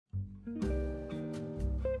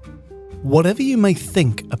Whatever you may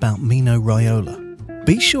think about Mino Raiola,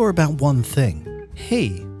 be sure about one thing: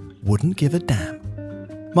 he wouldn't give a damn.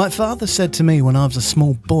 My father said to me when I was a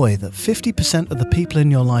small boy that 50% of the people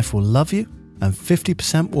in your life will love you and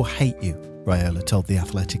 50% will hate you, Raiola told The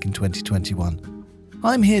Athletic in 2021.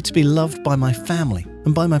 I'm here to be loved by my family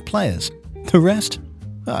and by my players. The rest,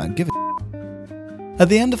 I don't give a. At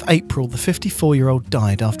the end of April, the 54-year-old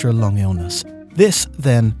died after a long illness. This,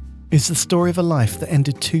 then, is the story of a life that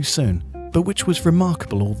ended too soon, but which was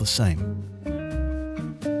remarkable all the same.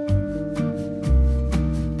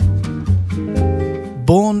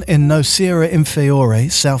 Born in Nocera Inferiore,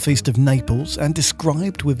 southeast of Naples, and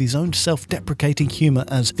described with his own self-deprecating humour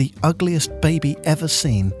as the ugliest baby ever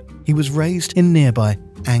seen, he was raised in nearby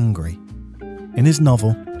Angri. In his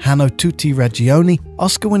novel, Hanno tutti ragioni,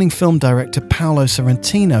 Oscar-winning film director Paolo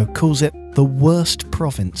Sorrentino calls it the worst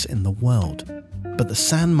province in the world. But the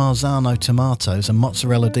San Marzano tomatoes and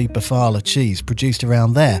mozzarella di bufala cheese produced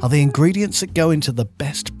around there are the ingredients that go into the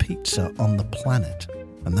best pizza on the planet.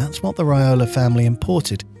 And that's what the Raiola family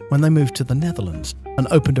imported when they moved to the Netherlands and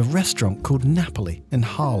opened a restaurant called Napoli in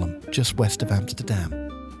Haarlem, just west of Amsterdam.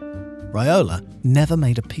 Raiola never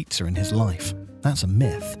made a pizza in his life. That's a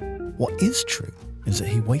myth. What is true is that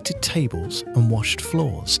he waited tables and washed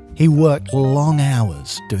floors. He worked long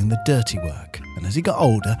hours doing the dirty work, and as he got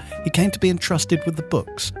older, he came to be entrusted with the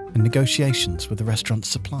books and negotiations with the restaurant's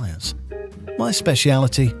suppliers. My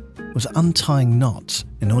speciality was untying knots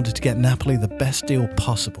in order to get Napoli the best deal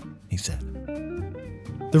possible, he said.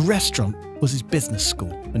 The restaurant was his business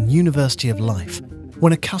school and university of life.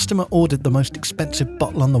 When a customer ordered the most expensive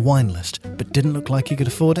bottle on the wine list but didn't look like he could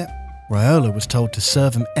afford it, Raiola was told to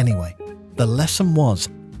serve him anyway. The lesson was,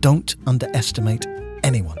 don't underestimate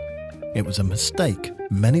anyone. It was a mistake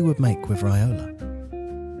many would make with Raiola.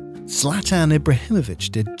 Zlatan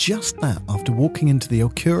Ibrahimovic did just that after walking into the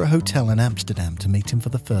Okura Hotel in Amsterdam to meet him for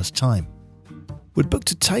the first time. We'd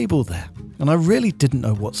booked a table there, and I really didn't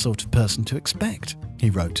know what sort of person to expect, he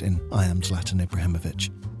wrote in I Am Zlatan Ibrahimovic.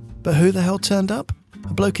 But who the hell turned up?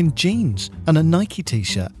 A bloke in jeans and a Nike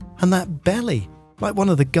t-shirt, and that belly, like one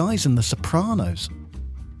of the guys in The Sopranos.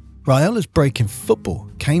 Raiola's break in football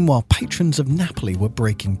came while patrons of Napoli were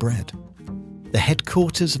breaking bread. The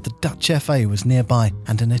headquarters of the Dutch FA was nearby,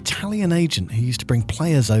 and an Italian agent who used to bring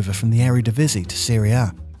players over from the Eredivisie to Serie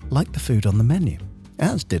A liked the food on the menu,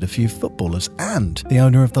 as did a few footballers and the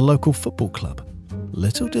owner of the local football club.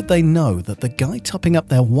 Little did they know that the guy topping up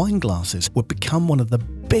their wine glasses would become one of the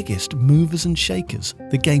biggest movers and shakers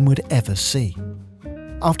the game would ever see.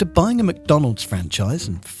 After buying a McDonald's franchise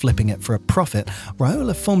and flipping it for a profit,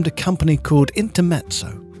 Raiola formed a company called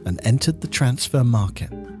Intermezzo and entered the transfer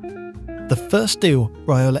market. The first deal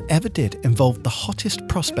Raiola ever did involved the hottest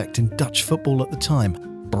prospect in Dutch football at the time,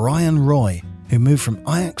 Brian Roy, who moved from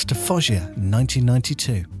Ajax to Foggia in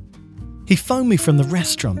 1992. He phoned me from the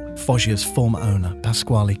restaurant, Foggia's former owner,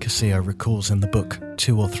 Pasquale Casillo, recalls in the book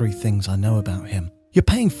 2 or 3 Things I Know About Him. You're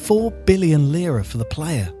paying 4 billion lira for the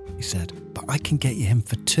player, he said, but I can get you him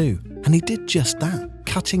for 2. And he did just that,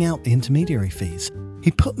 cutting out the intermediary fees.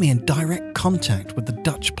 He put me in direct contact with the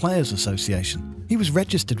Dutch Players Association. He was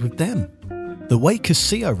registered with them. The way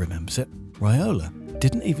Casillo remembers it, Raiola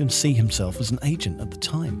didn't even see himself as an agent at the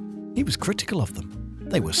time. He was critical of them.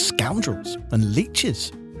 They were scoundrels and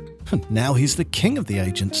leeches. And now he's the king of the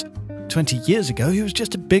agents. 20 years ago, he was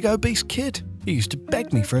just a big obese kid. He used to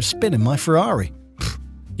beg me for a spin in my Ferrari.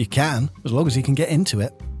 You can, as long as you can get into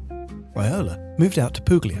it. Raiola moved out to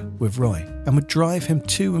Puglia with Roy and would drive him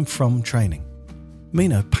to and from training.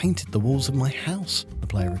 Mino painted the walls of my house, the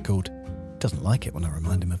player recalled. Doesn't like it when I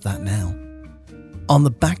remind him of that now. On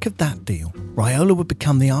the back of that deal, Raiola would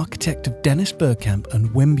become the architect of Dennis Bergkamp and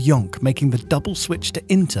Wim Jonk, making the double switch to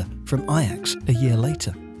Inter from Ajax a year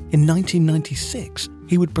later. In 1996,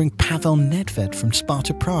 he would bring Pavel Nedved from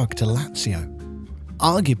Sparta Prague to Lazio.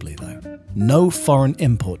 Arguably, though, no foreign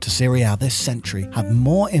import to Serie A this century had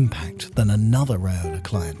more impact than another Raiola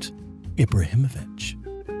client, Ibrahimovic.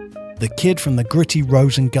 The kid from the gritty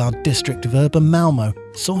Rosengard district of urban Malmo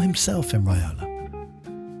saw himself in Raiola.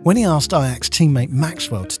 When he asked Ajax teammate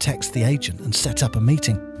Maxwell to text the agent and set up a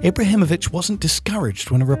meeting, Ibrahimovic wasn't discouraged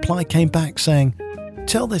when a reply came back saying,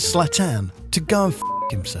 "Tell this Zlatan to go and f***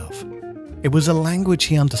 himself." It was a language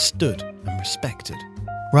he understood and respected.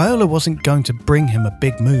 Raiola wasn't going to bring him a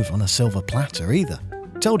big move on a silver platter either.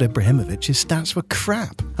 Told Ibrahimovic his stats were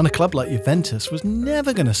crap, and a club like Juventus was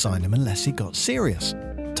never going to sign him unless he got serious.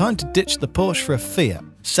 Time to ditch the Porsche for a Fiat,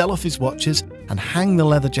 sell off his watches, and hang the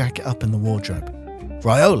leather jacket up in the wardrobe.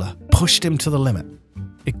 Raiola pushed him to the limit.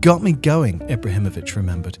 It got me going, Ibrahimovic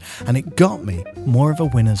remembered, and it got me more of a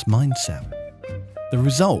winner's mindset. The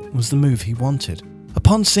result was the move he wanted.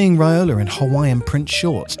 Upon seeing Raiola in Hawaiian print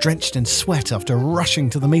shorts, drenched in sweat after rushing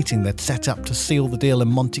to the meeting they'd set up to seal the deal in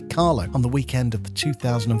Monte Carlo on the weekend of the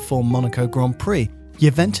 2004 Monaco Grand Prix,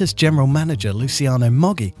 Juventus general manager Luciano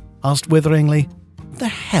Moggi asked witheringly, "What the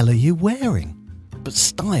hell are you wearing?" But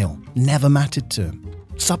style never mattered to him.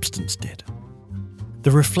 Substance did.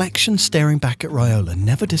 The reflection staring back at Raiola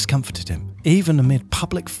never discomforted him, even amid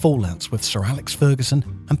public fallouts with Sir Alex Ferguson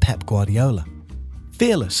and Pep Guardiola.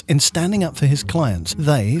 Fearless in standing up for his clients,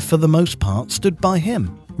 they, for the most part, stood by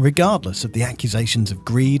him, regardless of the accusations of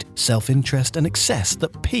greed, self-interest and excess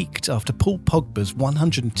that peaked after Paul Pogba's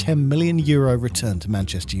 €110 million return to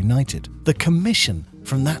Manchester United. The commission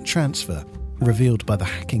from that transfer, revealed by the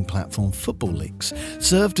hacking platform Football Leaks,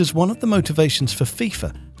 served as one of the motivations for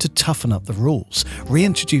FIFA to toughen up the rules,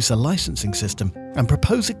 reintroduce a licensing system and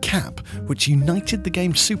propose a cap which united the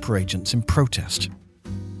game's super agents in protest.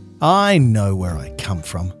 "I know where I come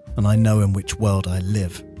from, and I know in which world I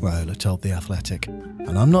live," Raiola told The Athletic.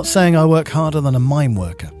 "And I'm not saying I work harder than a mine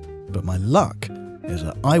worker, but my luck is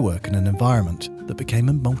that I work in an environment that became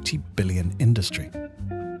a multi-billion industry."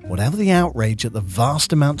 Whatever the outrage at the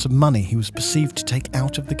vast amounts of money he was perceived to take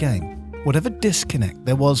out of the game, whatever disconnect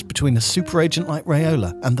there was between a super agent like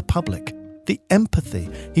Raiola and the public, the empathy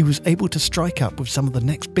he was able to strike up with some of the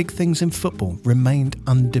next big things in football remained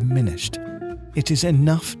undiminished. It is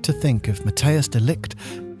enough to think of Matthijs de Ligt,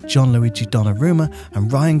 Gianluigi Donnarumma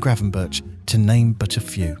and Ryan Gravenberch, to name but a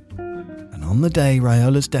few. And on the day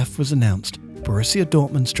Raiola's death was announced, Borussia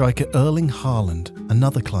Dortmund striker Erling Haaland,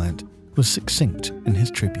 another client, was succinct in his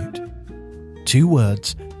tribute. 2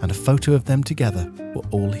 words and a photo of them together were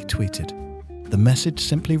all he tweeted. The message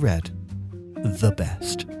simply read, "The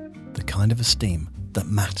best," the kind of esteem that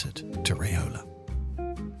mattered to Raiola.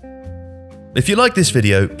 If you like this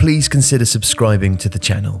video, please consider subscribing to the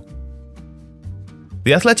channel.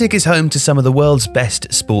 The Athletic is home to some of the world's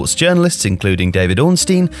best sports journalists, including David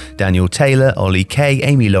Ornstein, Daniel Taylor, Ollie Kay,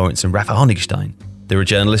 Amy Lawrence and Rafa Honigstein. There are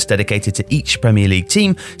journalists dedicated to each Premier League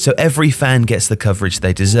team, so every fan gets the coverage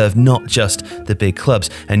they deserve, not just the big clubs.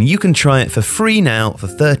 And you can try it for free now for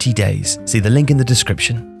 30 days. See the link in the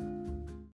description.